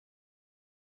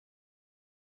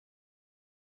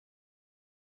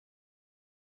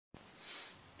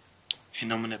in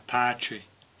nomine Patri,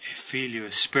 et Filio,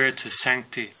 et Spiritus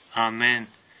Sancti. Amen.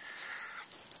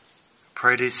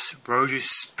 Pray this rosary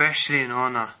especially in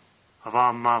honor of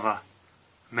our Mother,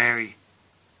 Mary,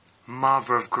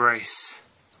 Mother of Grace,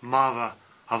 Mother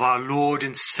of our Lord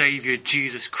and Saviour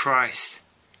Jesus Christ,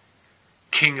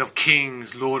 King of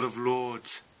Kings, Lord of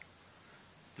Lords,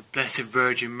 the Blessed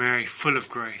Virgin Mary, full of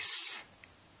grace.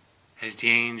 As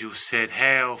the angel said,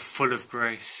 Hail, full of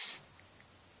grace.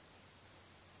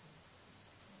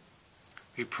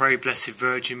 We pray, Blessed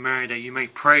Virgin Mary, that you may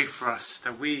pray for us,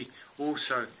 that we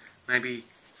also may be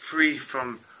free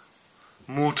from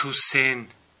mortal sin,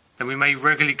 that we may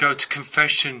regularly go to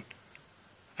confession,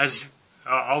 as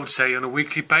I would say on a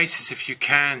weekly basis if you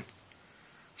can,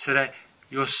 so that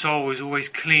your soul is always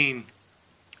clean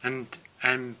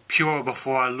and pure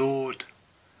before our Lord.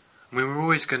 I mean, we're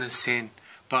always going to sin,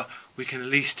 but we can at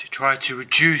least try to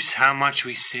reduce how much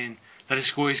we sin. Let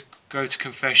us always go to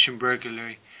confession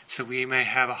regularly, so we may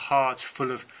have a heart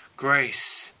full of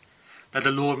grace, that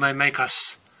the Lord may make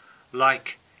us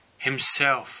like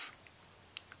Himself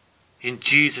in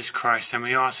Jesus Christ. And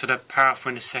we ask for the powerful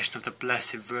intercession of the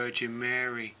Blessed Virgin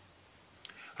Mary.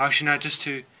 I ask you now just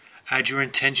to add your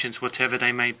intentions, whatever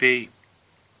they may be.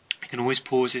 You can always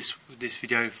pause this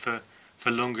video for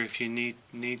longer if you need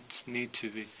to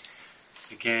be.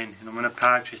 Again, in nomine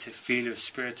Patris et Filio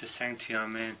Spiritus Sancti.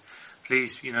 Amen.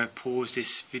 Please, pause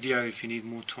this video if you need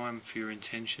more time for your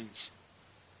intentions.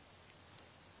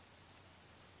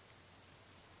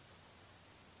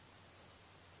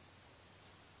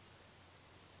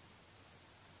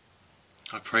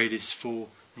 I pray this for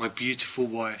my beautiful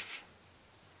wife.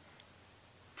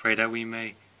 Pray that we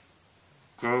may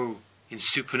grow in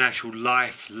supernatural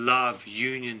life, love,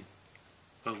 union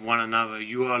with one another.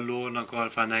 You are Lord and our God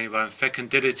of our neighbour. And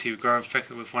fecundity, we grow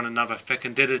with one another,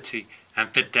 fecundity and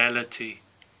fidelity.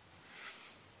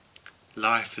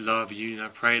 Life, love, union. I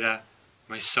pray that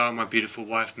my son, my beautiful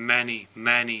wife, many,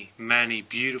 many, many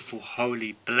beautiful,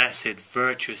 holy, blessed,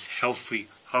 virtuous, healthy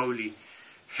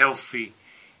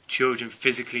children,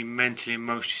 physically, mentally,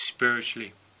 emotionally,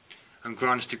 spiritually, and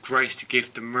grant us the grace, the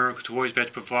gift, the miracle to always be able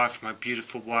to provide for my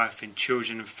beautiful wife and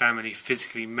children and family,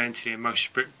 physically, mentally,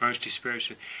 emotionally,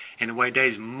 spiritually, in a way that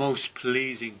is most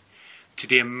pleasing to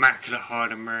the Immaculate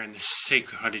Heart of Mary and the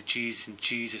Sacred Heart of Jesus, in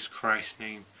Jesus Christ's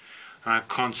name. And I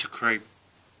consecrate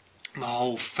my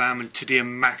whole family to the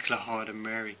Immaculate Heart of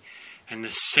Mary and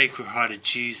the Sacred Heart of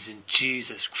Jesus, in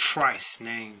Jesus Christ's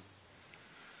name.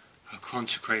 I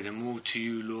consecrate them all to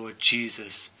you, Lord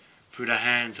Jesus, through the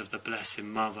hands of the Blessed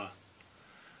Mother.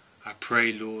 I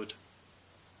pray, Lord,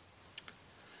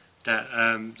 that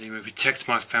you may protect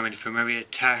my family from every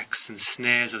attacks and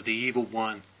snares of the evil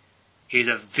one. He is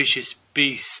a vicious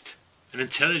beast, an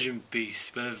intelligent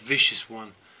beast, but a vicious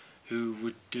one, who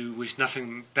would wish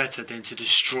nothing better than to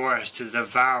destroy us, to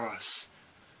devour us,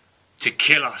 to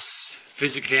kill us,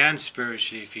 physically and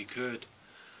spiritually if he could.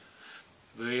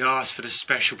 We ask for the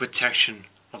special protection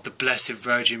of the Blessed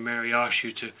Virgin Mary. I ask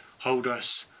you to hold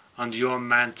us under your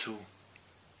mantle,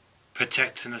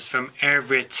 protecting us from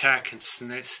every attack and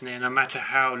snare, no matter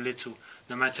how little,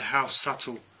 no matter how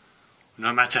subtle,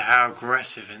 no matter how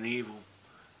aggressive and evil.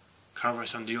 Cover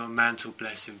us under your mantle,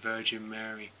 Blessed Virgin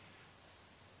Mary.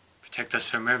 Protect us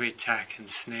from every attack and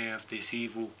snare of this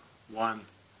evil one.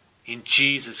 In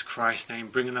Jesus Christ's name,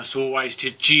 bringing us always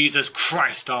to Jesus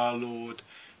Christ our Lord,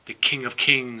 the King of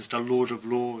Kings, the Lord of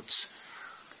Lords,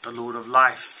 the Lord of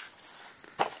life.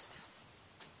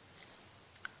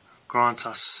 Grant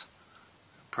us,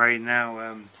 pray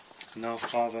now,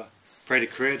 Father, pray the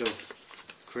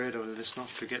Credo. Let us not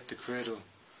forget the Credo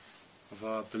of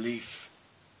our belief.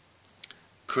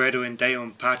 Credo in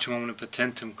Deum, Patrum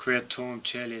omnipotentem, Creatorum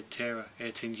caeli et terra,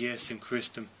 et in Iesum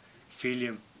Christum,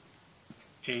 Filium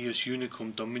eius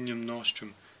unicum Dominium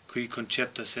nostrum, qui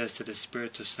conceptus est de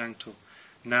Spiritu Sancto,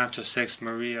 natus ex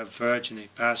Maria Virgine,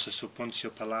 passus sub Pontio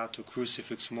Pilato,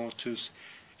 crucifix mortus,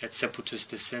 et sepultus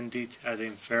descendit ad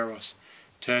inferos,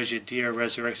 tertia dia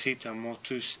resurrexit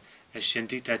mortus, et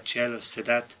scendit ad caelos,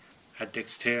 sedat ad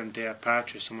dexterum Dei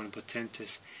Patris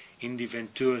omnipotentis, indi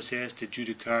venturus est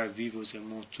judicare vivos et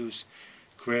mortus.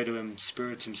 Credo in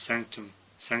Spiritum Sanctum,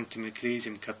 Sanctum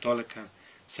Ecclesiam Catholicam,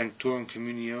 Sanctorum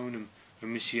Communionem,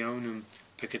 Remissionem,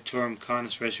 Peccatorum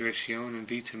Carnis, Resurrectionem,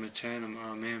 Vitam Aeternam.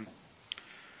 Amen.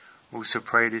 Also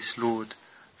pray this, Lord,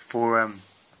 for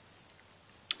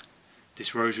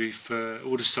this rosary for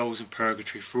all the souls in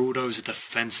purgatory, for all those that are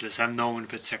defenseless, have no one to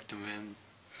protect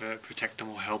them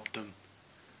or help them.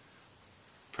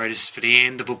 Pray this for the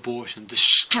end of abortion,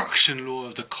 destruction, Lord,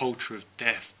 of the culture of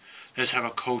death. Let us have a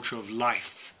culture of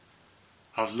life,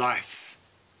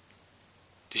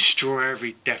 Destroy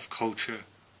every deaf culture.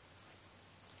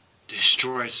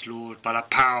 Destroy us, Lord, by the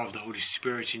power of the Holy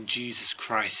Spirit in Jesus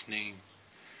Christ's name.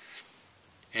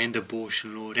 End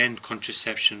abortion, Lord. End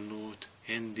contraception, Lord.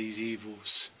 End these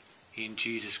evils in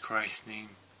Jesus Christ's name.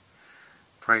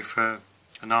 Pray for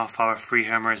an Our Father, free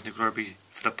hammer as the glory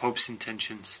for the Pope's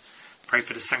intentions. Pray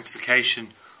for the sanctification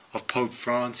of Pope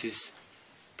Francis.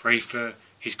 Pray for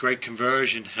his great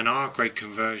conversion and our great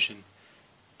conversion,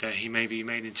 that he may be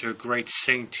made into a great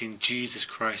saint in Jesus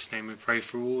Christ's name. We pray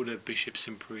for all the bishops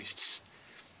and priests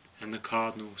and the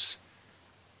cardinals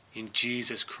in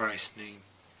Jesus Christ's name.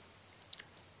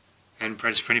 And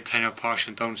prayers for any plain or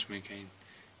partial indulgence again,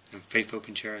 and faith, hope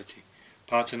and charity.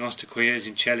 Pater noster qui es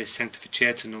in celis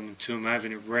sanctificetur nomen tuum,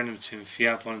 adveniat regnum tuum,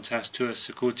 fiat voluntas tua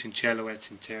sicut in cielo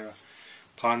et in terra.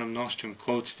 Panem nostrum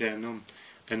quotidianum num,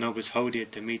 de nobis hodie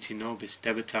et dimiti nobis,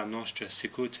 debita nostra,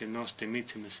 sicut in nos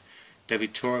dimitimus,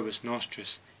 debitoribus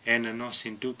nostris, et ne nos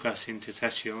inducas in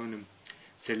tentationem,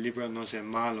 sed libera nos e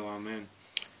malo. Amen.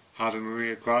 Ave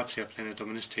Maria, gratia plena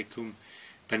Dominus tecum,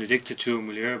 benedicta tu in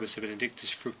mulieribus, et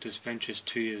benedictus fructus ventris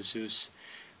tui, Iesus.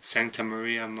 Sancta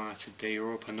Maria, Mater Dei,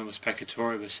 ora pro nobis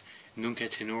peccatoribus, nunc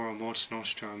et in hora mortis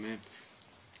nostra. Amen.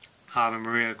 Ave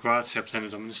Maria, gratia plena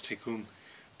Dominus tecum,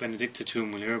 benedicta tu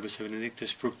in mulieribus, et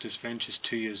benedictus fructus ventris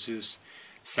tui, Iesus.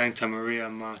 Sancta Maria,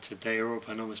 Mater Dei, ora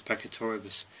pro nobis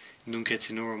peccatoribus, nunc et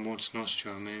in hora mortis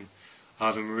nostra. Amen.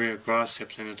 Ave Maria, gratia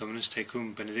plena Dominus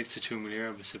tecum, benedicta tu in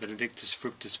mulieribus, et benedictus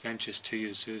fructus ventris tui,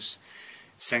 Iesus.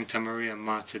 Sancta Maria,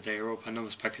 Mater Dei, ora pro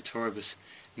nobis peccatoribus,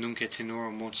 nunc et in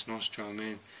hora mortis nostra.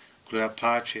 Amen. Gloria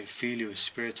Patri, Filio,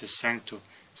 Spiritus Sancto,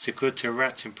 sicut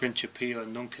erat in principio,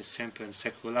 nunc et semper in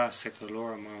saecula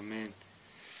saeculorum. Amen.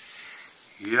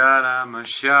 Iara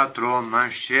masciatro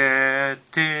masciete,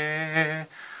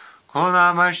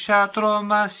 cola masciatro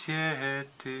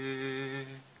masciete.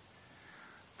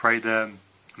 Pray the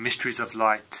mysteries of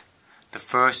light. The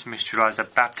first mystery is the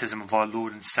baptism of our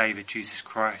Lord and Saviour Jesus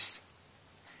Christ.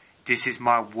 This is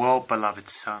my well-beloved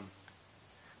Son,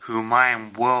 whom I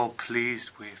am well pleased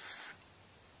with.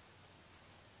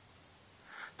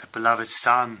 The beloved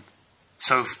Son,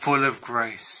 so full of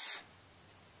grace,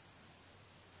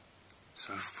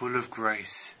 so full of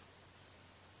grace,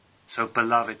 so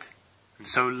beloved and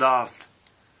so loved.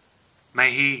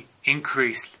 May he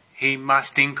increase. He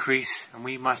must increase and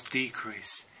we must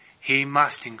decrease. He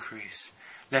must increase.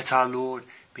 Let our Lord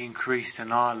be increased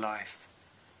in our life.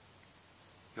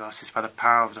 We ask this by the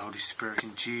power of the Holy Spirit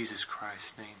in Jesus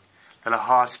Christ's name. Let our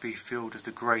hearts be filled with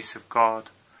the grace of God.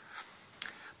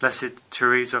 Blessed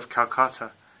Teresa of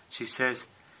Calcutta, she says,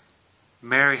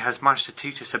 Mary has much to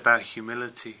teach us about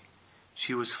humility.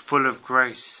 She was full of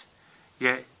grace,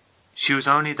 yet she was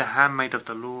only the handmaid of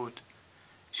the Lord.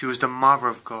 She was the mother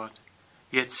of God,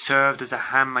 yet served as a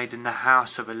handmaid in the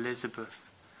house of Elizabeth.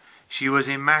 She was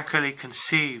immaculately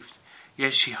conceived,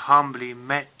 yet she humbly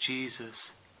met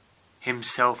Jesus,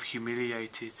 himself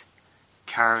humiliated,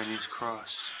 carrying his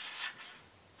cross.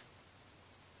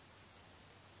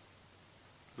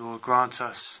 Lord, grant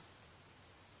us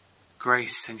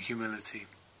grace and humility,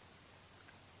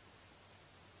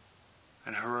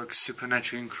 and heroic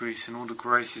supernatural increase in all the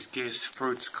graces, gifts,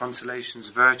 fruits, consolations,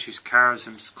 virtues,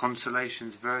 charisms,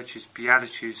 consolations, virtues,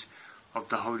 beatitudes of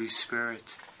the Holy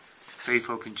Spirit, faith,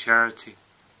 hope and charity.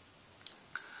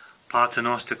 Pater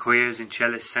noster qui es in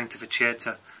celis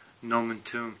sanctificetur nomen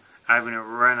tuum, adveniat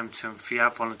regnum tuum,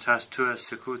 fiat voluntas tua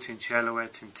sicut in cielo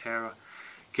et in terra.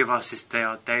 Give us this day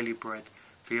our daily bread.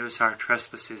 Forgive us our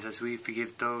trespasses, as we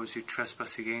forgive those who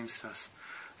trespass against us.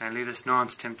 And lead us not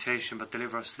into temptation, but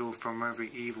deliver us, Lord, from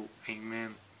every evil.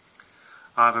 Amen.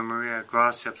 Ave Maria,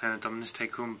 gratia plena Dominus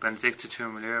tecum, benedicta tu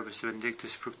in mulieribus,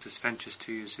 benedictus fructus ventris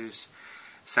tui, Iesus.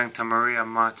 Sancta Maria,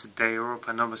 Mater Dei, ora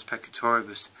pro nobis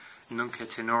peccatoribus, nunc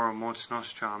et in hora mortis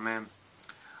nostra. Amen.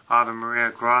 Ave Maria,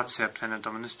 gratia plena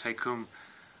Dominus tecum,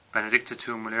 benedicta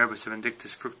tu in mulieribus,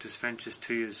 benedictus fructus ventris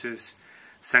tui, Iesus.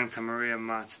 Sancta Maria,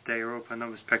 Mater Dei, ora pro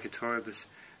nobis peccatoribus,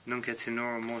 nunc et in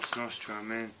hora mortis nostra.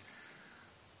 Amen.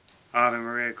 Ave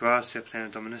Maria, gratia plena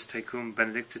Dominus tecum,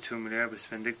 benedicta tu in mulieribus,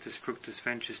 benedictus fructus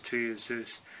ventris tui,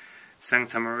 Iesus.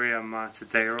 Sancta Maria, Mater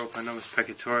Dei, ora pro nobis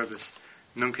peccatoribus,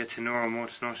 nunc et in hora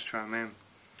mortis nostra. Amen.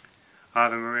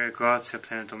 Ave Maria, gratia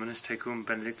plena Dominus tecum,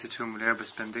 benedicta tu in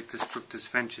mulieribus, benedictus fructus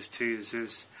ventris tui,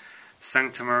 Iesus.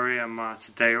 Sancta Maria,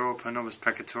 Mater Dei, ora pro nobis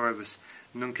peccatoribus,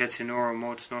 nunc et in hora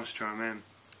mortis nostra. Amen.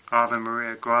 Ave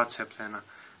Maria, gratia plena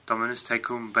Dominus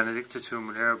tecum, benedicta tu in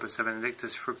mulieribus, et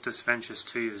benedictus fructus ventris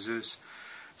tui, Iesus.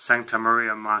 Sancta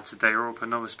Maria, Mater Dei, ora pro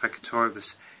nobis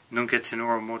peccatoribus, nunc et in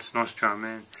hora mortis nostra.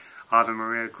 Amen. Ave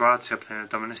Maria, gratia plena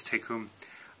Dominus tecum,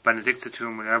 benedicta tu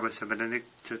in mulieribus,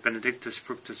 benedictus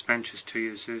fructus ventris tui,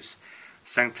 Iesus.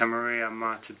 Sancta Maria,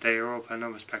 Mater Dei, ora pro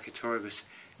nobis peccatoribus,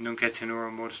 nunc et in hora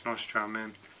mortis nostra.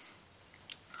 Amen.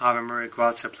 Ave Maria,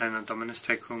 gratia plena, Dominus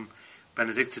tecum,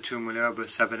 benedicta tu in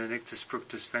mulieribus, benedictus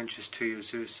fructus ventris tui,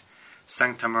 Iesus.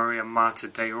 Sancta Maria, Mater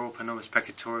Dei, ora pro nobis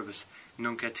peccatoribus,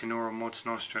 nunc et in hora mortis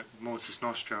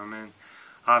nostra. Amen.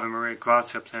 Ave Maria,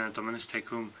 gratia plena, Dominus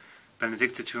tecum,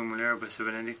 benedicta tu in mulieribus,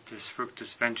 benedictus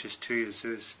fructus ventris tui,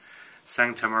 Iesus.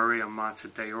 Sancta Maria,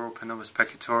 Mater Dei, ora pro nobis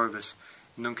peccatoribus,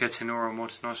 nunc et in hora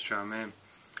mortis nostra. Amen.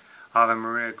 Ave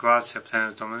Maria, gratia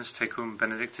plena, Dominus tecum,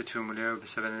 benedicta tu in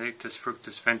mulieribus, benedictus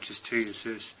fructus ventris tui,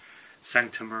 Iesus.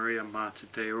 Sancta Maria, Mater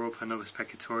Dei, ora pro nobis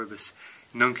peccatoribus,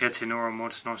 nunc et in hora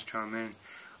mortis nostra. Amen.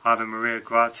 Ave Maria,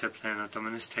 gratia plena,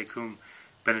 Dominus tecum,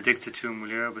 benedicta tu in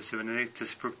mulieribus,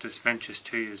 benedictus fructus ventris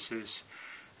tui, Iesus.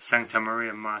 Sancta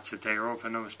Maria, Mater Dei, ora pro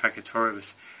nobis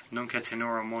peccatoribus, nunc et in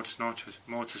hora mortis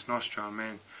nostra.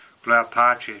 Amen. Gloria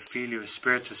Patri, Filio,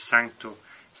 Spiritus Sancto,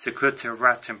 secute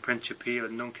erat in principio,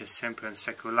 nunc et semper in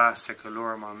saecula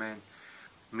saeculorum. Amen.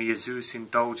 Mi Iesus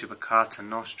indulge peccata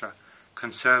nostra,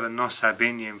 conserva nos ab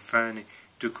igni inferni,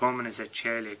 duc homines et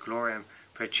caeli et gloriam,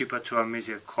 precipa tua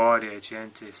misericordia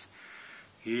gentis.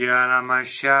 Ia la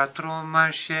masciatrum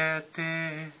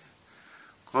mascete,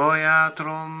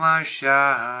 coiatrum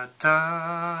masciata,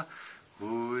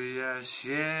 uia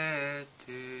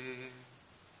siete.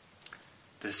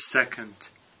 The second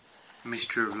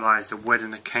mystery of lies, the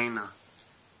wedding of Cana.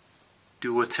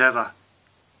 Do whatever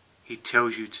he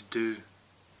tells you to do.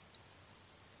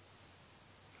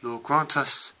 Lord, grant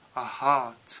us a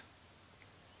heart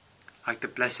like the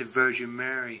Blessed Virgin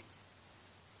Mary,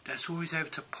 that's always able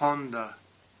to ponder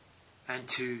and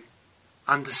to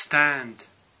understand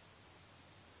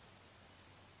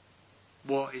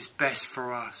what is best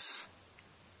for us.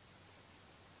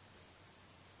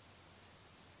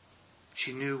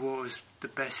 She knew what was the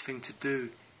best thing to do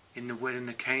in the wedding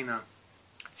of Cana.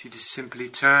 She just simply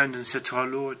turned and said to our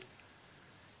Lord,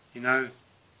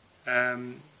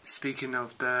 speaking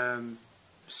of the,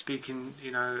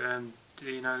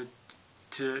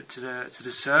 to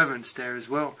the servants there as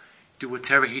well, do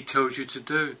whatever he tells you to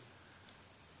do.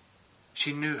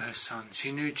 She knew her son.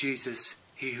 She knew Jesus,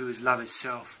 he who is love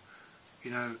itself.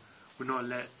 Would not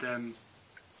let them.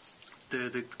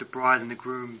 The bride and the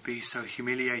groom be so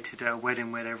humiliated at a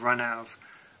wedding where they've run out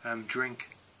of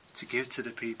drink to give to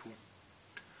the people.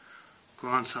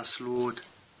 Grant us, Lord,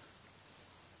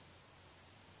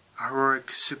 a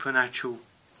heroic supernatural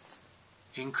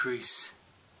increase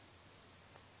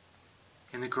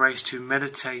in the grace to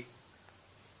meditate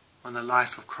on the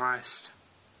life of Christ.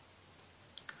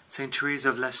 Saint Teresa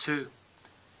of Lisieux,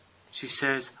 she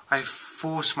says, I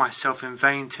force myself in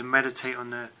vain to meditate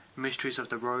on the mysteries of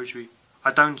the Rosary. I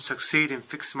don't succeed in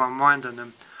fixing my mind on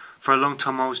them. For a long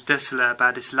time I was desolate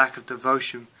about this lack of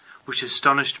devotion, which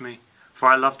astonished me, for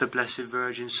I love the Blessed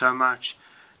Virgin so much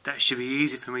that it should be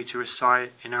easy for me to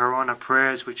recite in her honour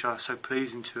prayers which are so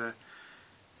pleasing to her.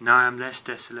 Now I am less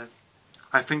desolate.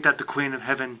 I think that the Queen of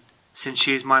Heaven, since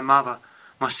she is my mother,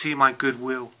 must see my good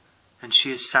will, and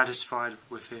she is satisfied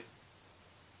with it.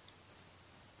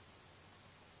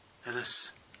 Let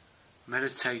us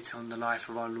meditate on the life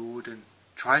of our Lord and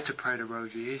try to pray the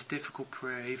Rosary. It is difficult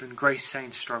prayer. Even great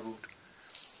saints struggled.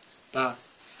 But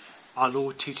our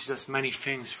Lord teaches us many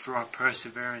things through our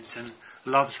perseverance and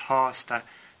loves hearts that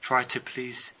try to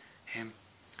please Him.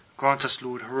 Grant us,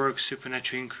 Lord, heroic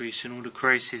supernatural increase in all the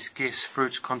graces, gifts,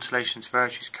 fruits, consolations,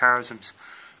 virtues, charisms,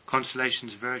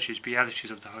 consolations, virtues,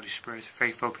 beatitudes of the Holy Spirit,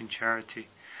 faith, hope, and charity.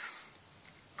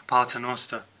 Pater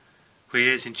Noster, qui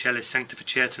es in celis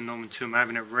sanctificetur nomen tuum,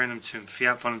 avenit regnum tuum,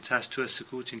 fiat voluntas tua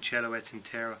sicut in cielo et in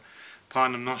terra.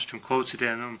 Panem nostrum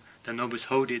quotidianum da nobis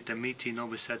hodie, demiti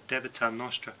nobis et debita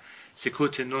nostra,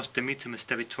 sicut in nos demitimus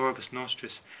debitoribus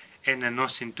nostris, et ne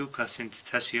nos inducas in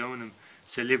tentationem,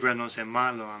 se libera nos e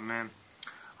malo. Amen.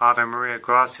 Ave Maria,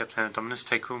 gratia plena, Dominus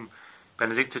tecum,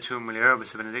 benedicta tu in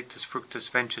mulieribus, benedictus fructus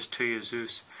ventris tui,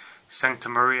 Iesus. Sancta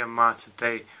Maria, Mater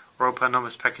Dei, ora pro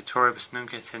nobis peccatoribus,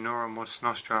 nunc et in hora mortis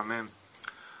nostra. Amen.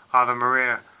 Ave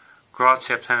Maria,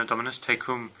 gratia plena, Dominus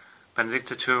tecum,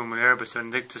 benedicta tu in mulieribus,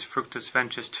 benedictus fructus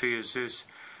ventris tui, Iesus.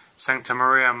 Sancta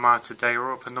Maria, Mater Dei,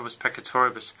 ora pro nobis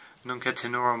peccatoribus, nunc et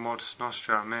in hora mortis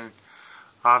nostra. Amen.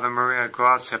 Ave Maria,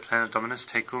 gratia plena, Dominus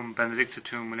tecum, benedicta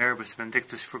tu in mulieribus,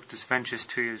 benedictus fructus ventris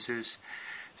tui, Iesus.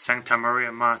 Sancta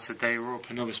Maria, Mater Dei, ora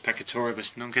pro nobis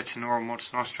peccatoribus, nunc et in hora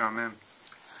mortis nostra. Amen.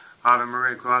 Ave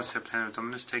Maria, gratia plena,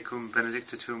 Dominus tecum,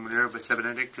 benedicta tu in mulieribus,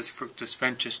 benedictus fructus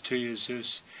ventris tui,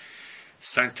 Iesus.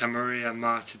 Sancta Maria,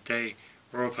 Mater Dei,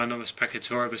 ora pro nobis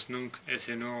peccatoribus, nunc et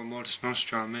in hora mortis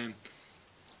nostra. Amen.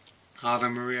 Ave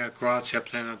Maria, gratia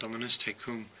plena Dominus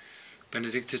tecum,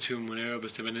 benedicta tu in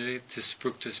mulieribus, et benedictus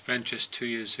fructus ventris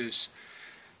tui, Iesus.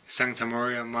 Sancta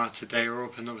Maria, Mater Dei, ora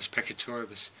pro nobis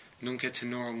peccatoribus, nunc et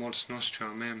in hora mortis nostra.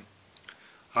 Amen.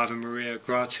 Ave Maria,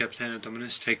 gratia plena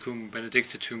Dominus tecum,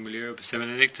 benedicta tu in mulieribus, et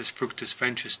benedictus fructus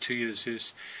ventris tui,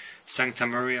 Iesus. Sancta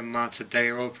Maria, Mater Dei,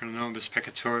 ora pro nobis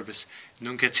peccatoribus,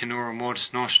 nunc et in hora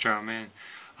mortis nostra. Amen.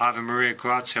 Ave Maria,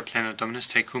 gratia plena Dominus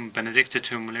tecum, benedicta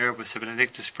tu in mulieribus, et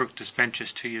benedictus fructus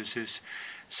ventris tui, Iesus.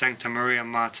 Sancta Maria,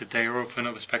 Mater Dei, ora pro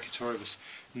nobis peccatoribus,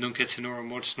 nunc et in hora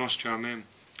mortis nostra. Amen.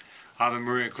 Ave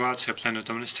Maria, gratia plena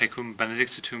Dominus tecum,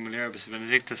 benedicta tu in mulieribus, et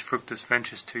benedictus fructus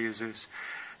ventris tui, Iesus.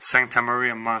 Sancta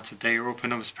Maria, Mater Dei, ora pro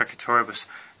nobis peccatoribus,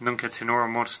 nunc et in hora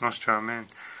mortis nostra. Amen.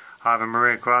 Ave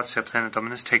Maria, gratia plena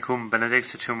Dominus tecum,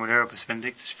 benedicta tu in mulieribus,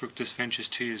 benedictus fructus ventris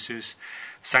tui, Iesus.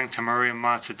 Sancta Maria,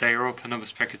 Mater Dei, ora pro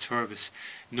nobis peccatoribus,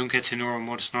 nunc et in hora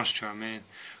mortis nostra. Amen.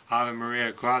 Ave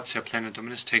Maria, gratia plena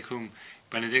Dominus tecum,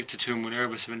 benedicta tu in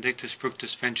mulieribus, benedictus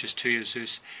fructus ventris tui,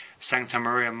 Iesus. Sancta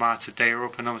Maria, Mater Dei, ora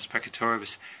pro nobis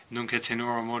peccatoribus, nunc et in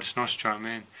hora mortis nostra.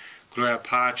 Amen. Gloria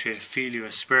Patri, et Filio,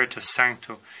 et Spiritus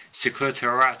Sancto, sicut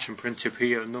erat in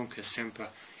principio, nunc et semper,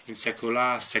 in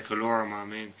saecula saeculorum.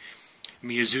 Amen.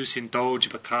 Mi Iesus indulge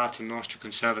peccatum nostra,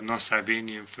 conservat nos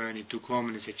bene inferni, tu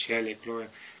hominis et caeli gloria,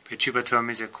 perciba tua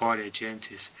misericordia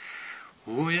gentis.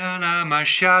 Uia la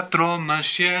masciatro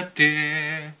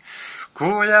masciete,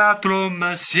 cuiatro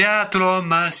masiete.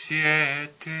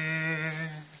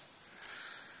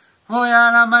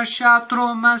 Uia la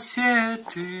masciatro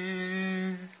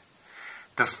masiete.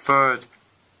 The third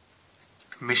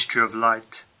mystery of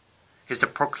light is the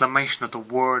proclamation of the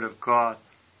Word of God.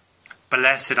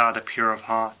 Blessed are the pure of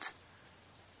heart,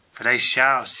 for they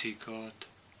shall see God.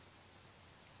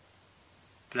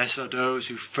 Blessed are those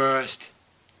who thirst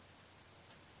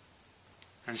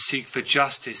and seek for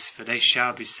justice, for they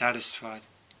shall be satisfied.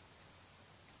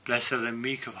 Blessed are the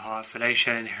meek of heart, for they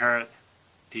shall inherit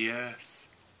the earth.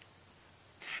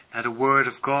 Now the Word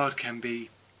of God can be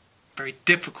very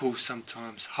difficult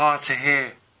sometimes, hard to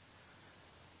hear.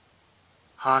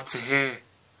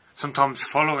 Sometimes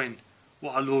following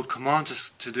what our Lord commands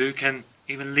us to do can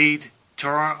even lead to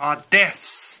our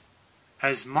deaths,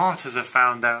 as martyrs are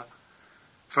found out,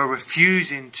 for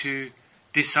refusing to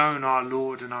disown our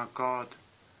Lord and our God.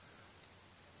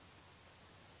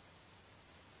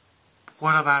 But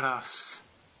what about us?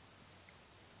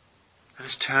 Let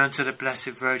us turn to the Blessed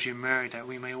Virgin Mary, that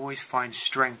we may always find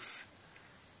strength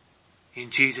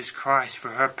in Jesus Christ for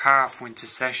her powerful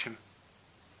intercession.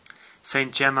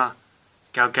 Saint Gemma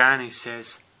Galgani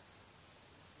says,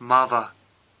 Mother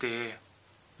dear,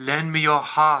 lend me your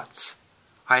heart,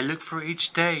 I look for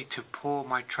each day to pour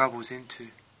my troubles into.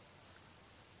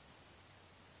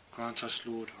 Grant us,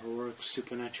 Lord, heroic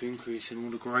supernatural increase in all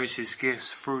the graces,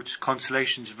 gifts, fruits,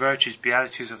 consolations, virtues,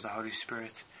 beatitudes of the Holy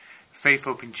Spirit, faith,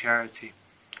 hope, and charity.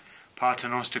 Pater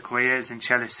noster qui es in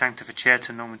celis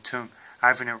sanctificetur nomen tuum,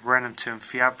 advenit regnum tuum,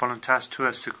 fiat voluntas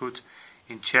tua sicut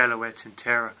in cielo et in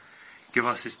terra. Give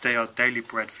us this day our daily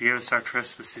bread, forgive us our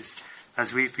trespasses,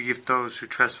 as we forgive those who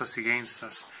trespass against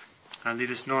us. And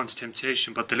lead us not into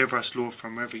temptation, but deliver us, Lord,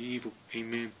 from every evil.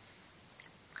 Amen.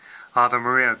 Ave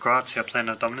Maria, gratia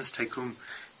plena Dominus tecum,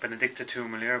 benedicta tu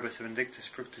in mulieribus, et benedictus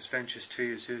fructus ventris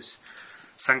tui, Iesus.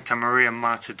 Sancta Maria,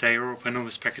 Mater Dei, ora pro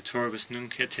nobis peccatoribus,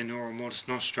 nunc et in hora mortis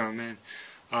nostra. Amen.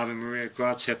 Ave Maria,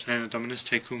 gratia plena Dominus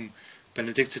tecum,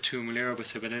 benedicta tu in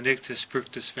mulieribus, et benedictus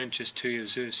fructus ventris tui,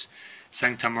 Iesus.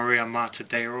 Sancta Maria, Mater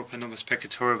Dei, ora pro nobis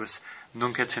peccatoribus,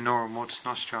 nunc et in hora mortis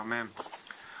nostra. Amen.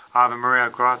 Ave Maria,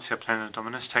 gratia plena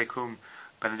Dominus tecum,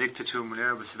 benedicta tu in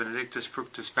mulieribus, et benedictus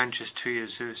fructus ventris tui,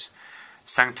 Iesus.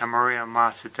 Sancta Maria,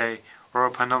 Mater Dei, ora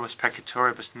pro nobis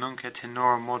peccatoribus, nunc et in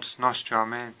hora mortis nostra.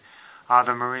 Amen.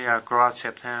 Ave Maria,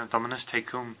 gratia plena Dominus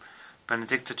tecum,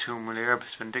 benedicta tu in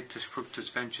mulieribus, benedictus fructus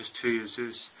ventris tui,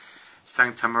 Iesus.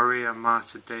 Sancta Maria,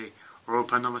 Mater Dei, ora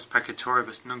pro nobis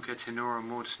peccatoribus, nunc et in hora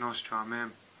mortis nostra.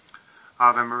 Amen.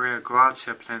 Ave Maria,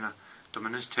 gratia plena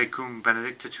Dominus tecum,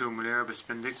 benedicta tu in mulieribus,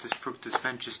 benedictus fructus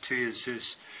ventris tui,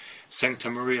 Iesus. Sancta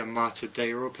Maria, Mater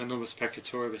Dei, ora pro nobis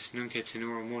peccatoribus, nunc et in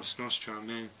hora mortis nostra.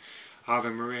 Amen. Ave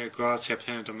Maria, gratia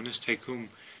plena Dominus tecum,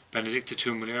 benedicta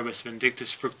tu in mulieribus,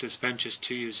 benedictus fructus ventris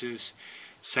tui, Iesus.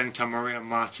 Sancta Maria,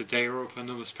 Mater Dei, ora pro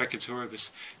nobis peccatoribus,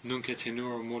 nunc et in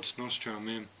hora mortis nostra.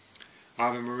 Amen.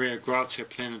 Ave Maria, gratia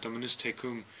plena Dominus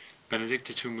tecum,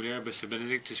 benedicta tu in mulieribus, et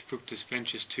benedictus fructus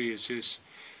ventris tui, Iesus.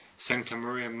 Sancta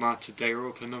Maria, Mater Dei,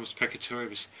 ora pro nobis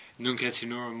peccatoribus, nunc et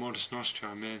in hora mortis nostra.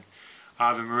 Amen.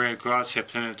 Ave Maria, gratia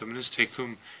plena Dominus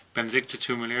tecum, benedicta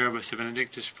tu in mulieribus, et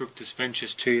benedictus fructus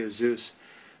ventris tui, Iesus.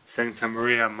 Sancta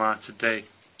Maria, Mater Dei,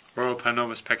 ora pro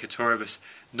nobis peccatoribus,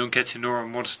 nunc et in hora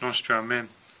mortis nostra. Amen.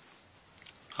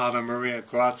 Ave Maria,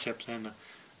 gratia plena,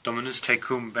 Dominus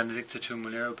tecum, benedicta tu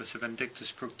mulieribus, et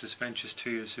benedictus fructus ventris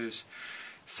tui, Iesus.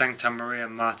 Sancta Maria,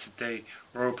 Mater Dei,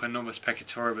 ora pro nobis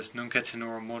peccatoribus, nunc et in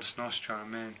hora mortis nostra.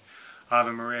 Amen.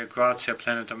 Ave Maria, gratia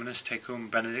plena, Dominus tecum,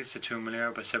 benedicta tu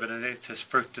mulieribus, et benedictus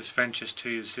fructus ventris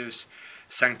tui, Iesus.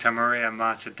 Sancta Maria,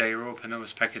 Mater Dei, ora pro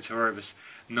nobis peccatoribus,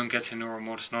 nunc et in hora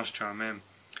mortis nostra. Amen.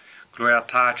 Gloria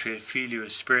Patri et Filio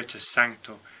et Spiritus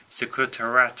Sancto, sicut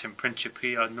erat in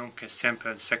principio nunc et semper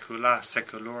in saecula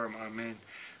saeculorum. Amen.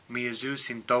 Mi Iesus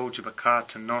indulge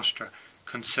peccata nostra,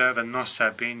 conserva nos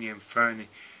bene inferni,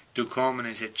 duc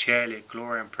homines et caeli,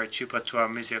 gloriam precipa tua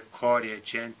misericordia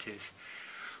gentes.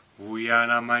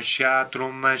 Uiana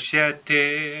masciatrum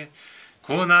masciete,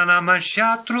 conana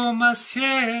masciatrum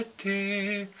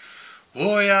masciete,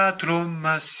 oiatrum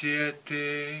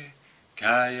masciete,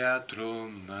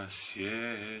 caiatrum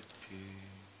masciete.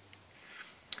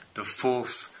 The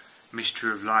fourth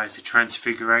mystery of light is the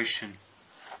transfiguration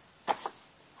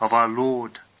of our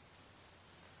Lord.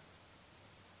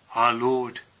 Our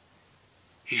Lord,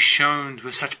 He shone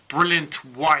with such brilliant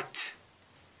white,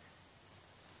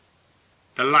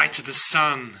 the light of the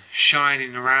sun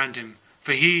shining around Him,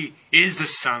 for He is the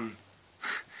Son.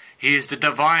 He is the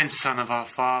divine Son of our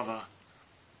Father.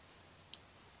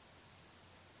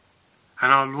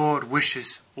 And our Lord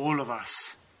wishes all of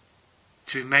us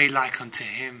to be made like unto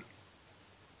Him.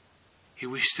 He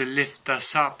wishes to lift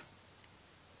us up,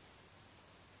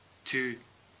 to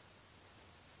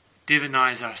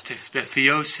divinize us, to the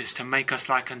theosis, to make us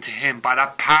like unto Him by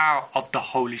the power of the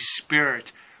Holy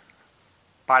Spirit,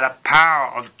 by the power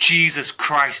of Jesus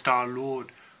Christ our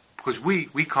Lord. Because we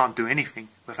can't do anything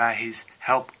without His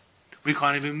help. We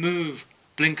can't even move,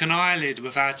 blink an eyelid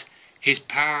without His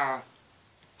power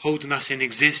holding us in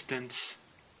existence.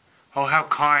 Oh, how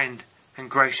kind and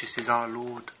gracious is our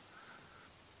Lord.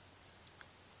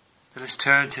 Let us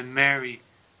turn to Mary,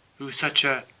 who is such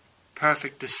a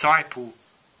perfect disciple,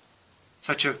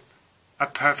 such a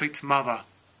perfect mother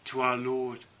to our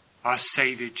Lord, our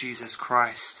Saviour Jesus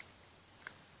Christ,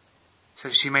 so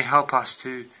that she may help us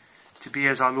to be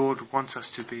as our Lord wants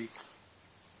us to be.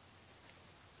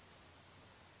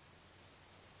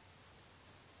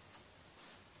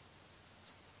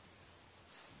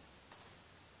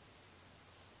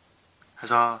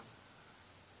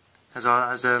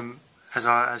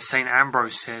 As Saint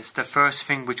Ambrose says, the first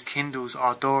thing which kindles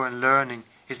ardour in learning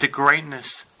is the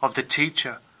greatness of the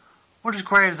teacher. What is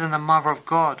greater than the Mother of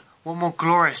God? What more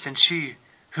glorious than she,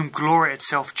 whom glory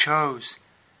itself chose?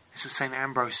 This was Saint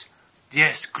Ambrose.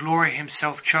 Yes, glory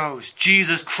Himself chose.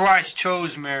 Jesus Christ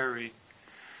chose Mary.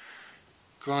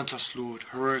 Grant us, Lord,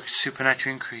 heroic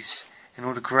supernatural increase in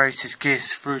all the graces,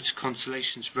 gifts, fruits,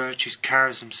 consolations, virtues,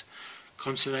 charisms,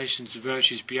 consolations,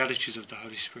 virtues, beatitudes of the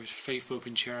Holy Spirit, faith, hope,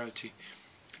 and charity.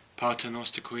 Pater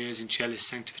noster qui es in celis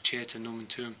sanctificeta nomen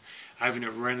tuum, avenit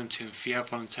regnum tuum, fiat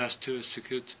voluntas tua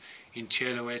sicut in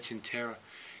cielo et in terra.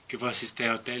 Give us this day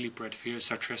our daily bread, forgive us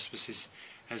our trespasses,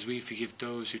 as we forgive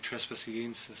those who trespass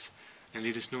against us, and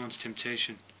lead us not into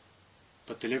temptation,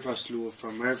 but deliver us, Lord,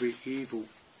 from every evil.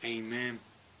 Amen.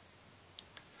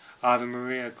 Ave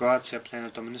Maria, gratia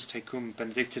plena, Dominus tecum,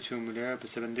 benedicta tu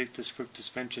mulieribus, et benedictus fructus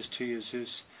ventris tui,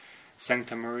 Iesus.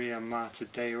 Sancta Maria, Mater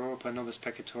Dei, ora pro nobis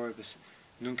peccatoribus,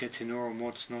 nunc et in hora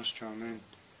mortis nostra. Amen.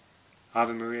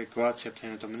 Ave Maria, gratia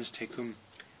plena, Dominus tecum,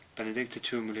 benedicta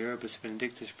tu mulieribus, et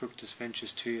benedictus fructus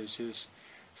ventris tui, Iesus.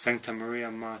 Sancta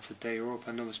Maria, Mater Dei, ora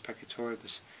pro nobis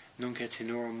peccatoribus, nunc et in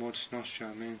hora mortis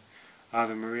nostra. Amen.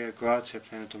 Ave Maria, gratia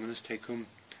plena, Dominus tecum,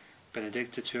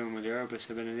 benedicta tu mulieribus,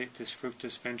 et benedictus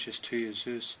fructus ventris tui,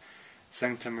 Iesus.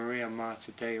 Sancta Maria,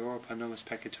 Mater Dei, ora pro nobis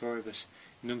peccatoribus,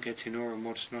 nunc et in hora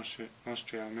mortis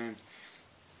nostra. Amen.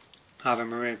 Ave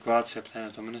Maria, gratia plena,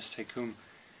 Dominus tecum,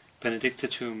 benedicta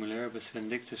tu mulieribus, et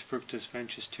benedictus fructus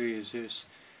ventris tui, Iesus.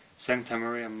 Sancta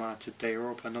Maria, Mater Dei,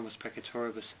 ora pro nobis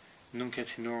peccatoribus, nunc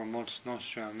et in hora mortis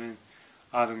nostra. Amen.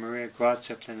 Ave Maria,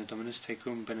 gratia plena, Dominus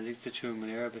tecum, benedicta tu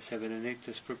mulieribus, et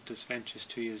benedictus fructus ventris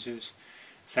tui, Iesus.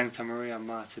 Sancta Maria,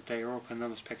 Mater Dei, ora pro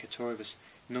nobis peccatoribus,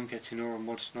 nunc et in hora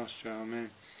mortis nostra. Amen.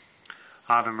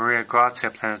 Ave Maria, gratia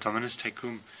plena, Dominus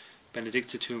tecum,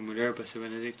 benedicta tu mulieribus, et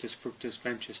benedictus fructus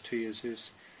ventris tui,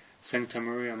 Iesus. Sancta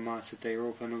Maria, Mater Dei,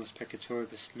 ora pro nobis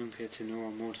peccatoribus, nunc et in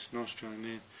hora mortis nostra.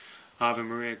 Amen. Ave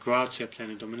Maria, gratia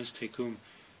plena, Dominus tecum,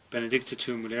 benedicta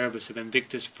tu mulieribus, et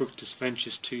benedictus fructus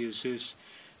ventris tui, Iesus.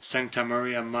 Sancta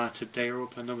Maria, Mater Dei, ora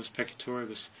pro nobis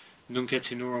peccatoribus, nunc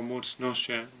et in hora mortis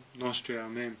nostra.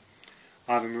 Amen.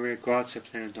 Ave Maria, gratia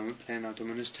plena,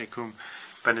 Dominus tecum,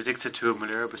 benedicta tu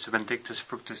mulieribus, et benedictus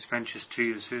fructus ventris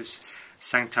tui, Iesus.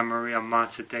 Sancta Maria,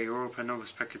 Mater Dei, ora pro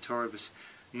nobis peccatoribus,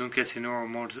 nunc et in hora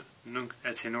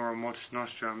mortis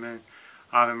nostra. Amen.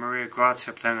 Ave Maria,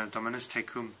 gratia plena, Dominus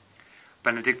tecum,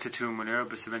 benedicta tu in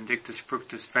mulieribus, benedictus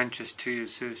fructus ventris tui,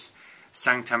 Iesus.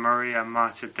 Sancta Maria,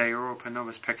 Mater Dei, ora pro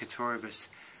nobis peccatoribus,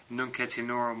 nunc et in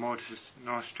hora mortis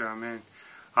nostra. Amen.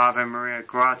 Ave Maria,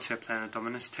 gratia plena,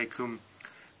 Dominus tecum,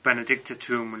 benedicta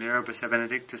tu in mulieribus,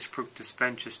 benedictus fructus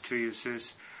ventris tui,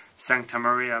 Iesus. Sancta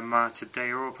Maria, Mater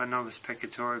Dei, ora pro nobis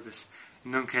peccatoribus,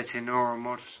 nunc et in hora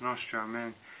mortis nostra.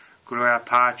 Amen. Gloria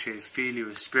Patri,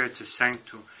 Filio, Spiritus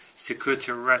Sancto, sicut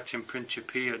erat in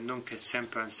principio, nunc et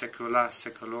semper, in saecula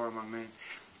saeculorum. Amen.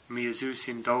 Mi Iesus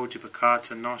indulge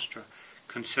peccata nostra,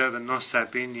 conserva nos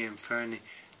ab igni inferni,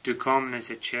 duc omnes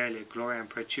et caeli, gloria in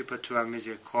principio tua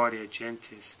misericordia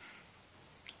gentes.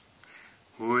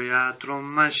 Oiatrum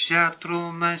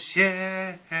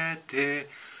masiete,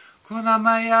 cunam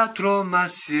maiatrum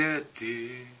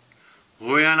masiete,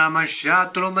 oianam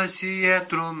masiatrum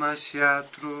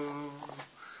masiatrum.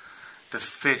 The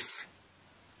fifth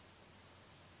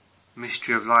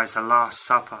mystery of life is the Last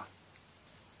Supper.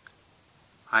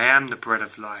 I am the bread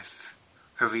of life.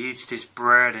 Whoever eats this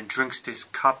bread and drinks this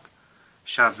cup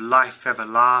shall have life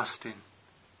everlasting.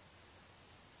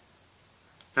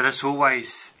 Let us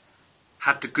always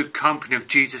have the good company of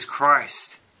Jesus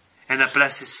Christ in the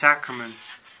blessed sacrament,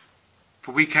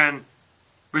 for we can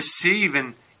receive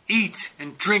and eat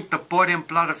and drink the body and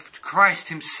blood of Christ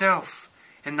himself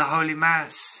in the Holy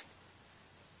Mass,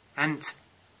 and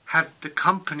have the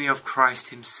company of Christ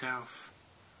himself.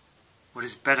 What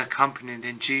is better company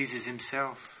than Jesus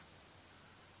himself?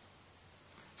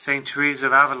 Saint Teresa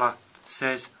of Avila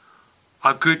says,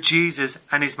 our good Jesus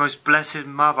and his most blessed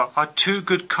mother are too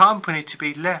good company to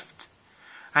be left,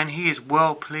 and he is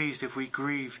well pleased if we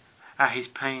grieve at his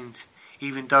pains,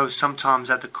 even though sometimes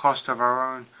at the cost of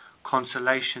our own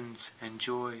consolations and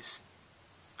joys.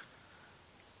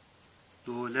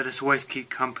 Lord, let us always keep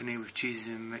company with Jesus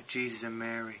and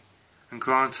Mary, and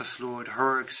grant us, Lord,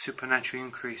 heroic supernatural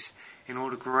increase in all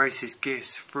the graces,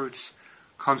 gifts, fruits,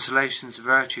 consolations,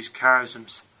 virtues,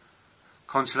 charisms,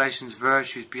 consolations,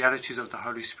 virtues, beatitudes of the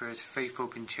Holy Spirit, faith,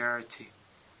 hope, and charity.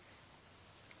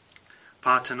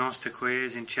 Pater noster qui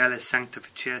es in cielo,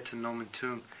 sanctificetur nomen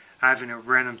tuum, adveniat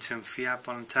regnum tuum, fiat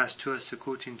voluntas tua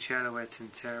sicut in cielo et in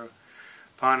terra.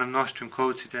 Panem nostrum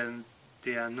quotidianum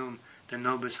num, de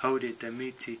nobis hodie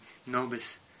dimiti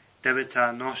nobis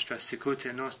debita nostra, sicut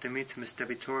et nos dimitimus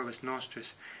debitoribus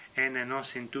nostris, et ne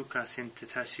nos inducas in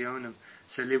tentationem,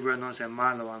 sed libera nos a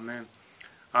malo. Amen.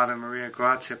 Ave Maria,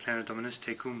 gratia plena, Dominus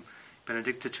tecum,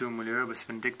 benedicta tu in mulieribus,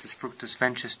 benedictus fructus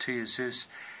ventris tui, Iesus.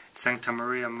 Sancta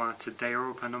Maria, Mater Dei,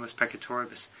 ora pro nobis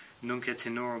peccatoribus, nunc et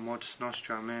in hora mortis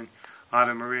nostra. Amen.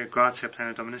 Ave Maria, gratia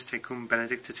plena, Dominus tecum,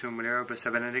 benedicta tu in mulieribus,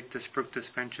 benedictus fructus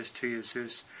ventris tui,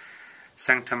 Iesus.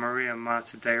 Sancta Maria,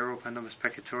 Mater Dei, ora pro nobis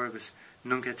peccatoribus,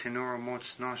 nunc et in hora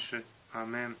mortis nostra.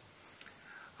 Amen.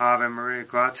 Ave Maria,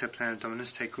 gratia plena,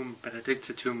 Dominus tecum,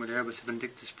 benedicta tu in mulieribus,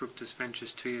 benedictus fructus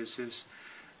ventris tui, Iesus.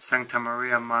 Sancta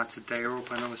Maria, Mater Dei, ora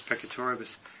pro nobis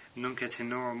peccatoribus, nunc et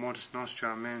in hora mortis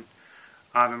nostra. Amen.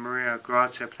 Ave Maria,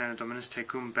 gratia plena, Dominus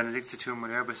tecum, benedicta tu in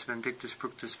mulieribus, benedictus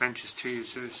fructus ventris tui,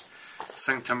 Iesus.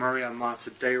 Sancta Maria,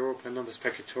 Mater Dei, ora pro nobis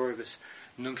peccatoribus,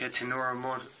 nunc et in hora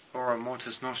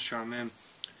mortis nostra. Amen.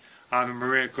 Ave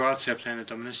Maria, gratia plena,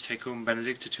 Dominus tecum,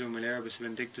 benedicta tu in mulieribus,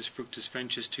 benedictus fructus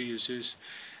ventris tui, Iesus.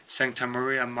 Sancta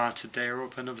Maria, Mater Dei, ora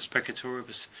pro nobis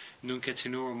peccatoribus, nunc et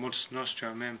in hora mortis nostra.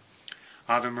 Amen.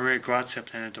 Ave Maria, gratia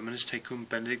plena, Dominus tecum,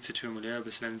 benedicta tu in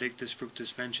mulieribus, benedictus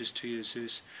fructus ventris tui,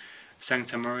 Iesus.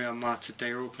 Sancta Maria, Mater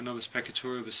Dei, ora pro nobis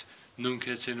peccatoribus, nunc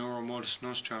et in hora mortis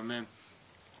nostra. Amen.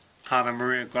 Ave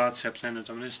Maria, gratia plena,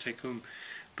 Dominus tecum,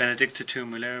 benedicta tu in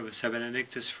mulieribus,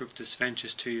 benedictus fructus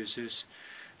ventris tui, Iesus.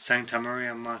 Sancta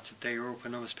Maria, Mater Dei, ora pro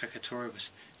nobis peccatoribus,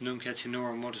 nunc et in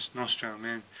hora mortis nostra.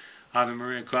 Amen. Ave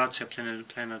Maria, gratia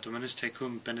plena, Dominus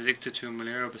tecum, benedicta tu in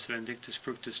mulieribus, benedictus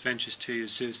fructus ventris tui,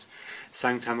 Iesus.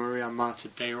 Sancta Maria, Mater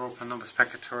Dei, ora pro nobis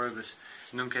peccatoribus,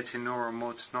 nunc et in hora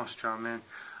mortis nostra. Amen.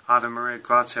 Ave Maria,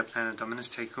 gratia plena, Dominus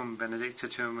tecum, benedicta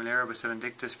tu in mulieribus,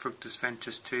 benedictus fructus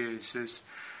ventris tui, Iesus.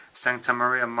 Sancta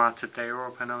Maria, Mater Dei,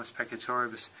 ora pro nobis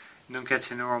peccatoribus, nunc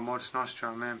et in hora mortis nostra.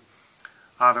 Amen.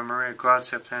 Ave Maria,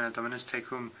 gratia plena, Dominus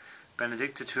tecum,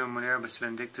 benedicta tu in mulieribus,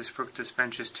 benedictus fructus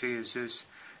ventris tui, Iesus.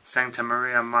 Sancta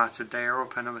Maria, Mater Dei, ora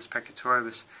pro nobis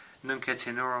peccatoribus, nunc et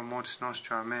in hora mortis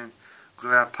nostra. Amen.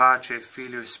 Gloria Patri,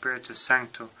 Filio, Spiritus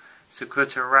Sancto,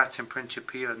 sicut erat in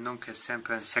principio, nunc et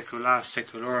semper, in saecula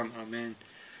saeculorum. Amen.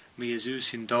 Mi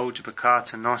Iesus indulge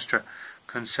peccata nostra,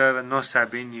 conserva nos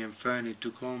ab igni inferni,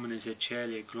 duc omnes et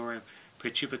caeli, gloria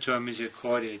principio tua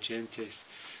misericordia gentes.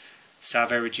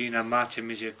 Salve Regina, Mater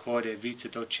misericordia, vita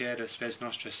dulcedo spes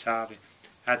nostra salve.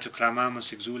 et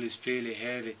clamamos exulis fili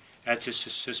hevi, et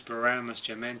suspiramus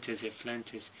gementes et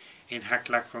flentes, in hac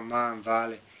lacrimarum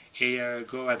vale, ea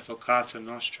ergo advocata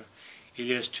nostra,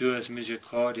 ilias tuas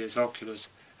misericordias oculos,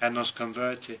 et nos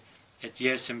converte, et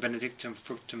iestem benedictum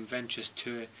fructum ventris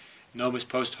tuae, nobis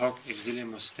post hoc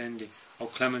exilium ostendi, o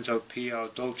clemens, o pia, o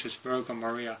dulcis Virgo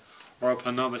Maria, ora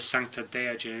pro nobis sancta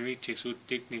Dea generitrix ut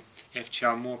digni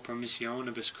efficiamur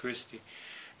promissionibus Christi,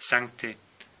 sancte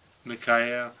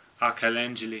Michael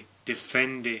Arcangeli,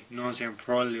 defendi nos in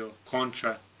prolio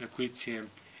contra nequitiam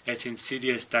et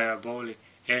insidias diaboli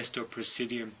esto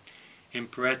presidium,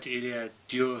 imperet ilia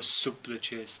Deus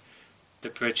supplices,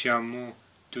 depreciamur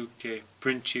duce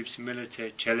principes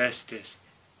militae celestis,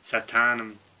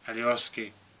 Satanum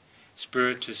aliosci,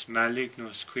 spiritus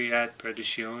malignus qui ad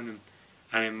perditionem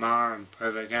animarum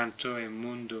pervegantur in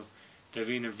mundo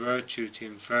divina virtute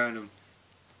infernum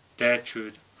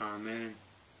detruit. Amen.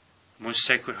 Most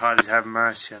Sacred Heart of Jesus, have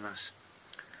mercy on us.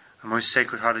 O most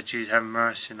Sacred Heart of Jesus, have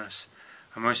mercy on us.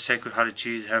 O most Sacred Heart of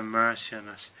Jesus, have mercy on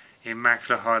us.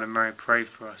 Immaculate Heart of Mary, pray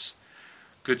for us.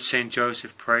 Good Saint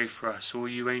Joseph, pray for us. All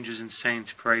you angels and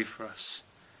saints, pray for us.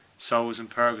 Souls in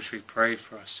purgatory, pray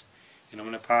for us. In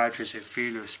nomine Patris et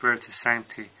Filio et Spiritus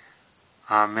Sancti.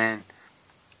 Amen.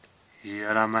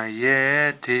 Iara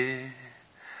maiete,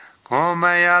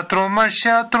 come iatro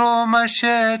masciate,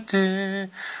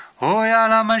 o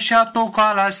iara masciato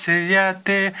cala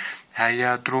seiete,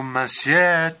 iatro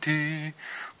masiete,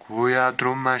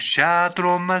 cuiatro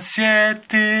masciatro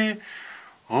masiete,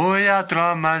 o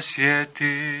iatro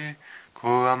masiete,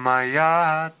 coa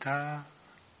maiata.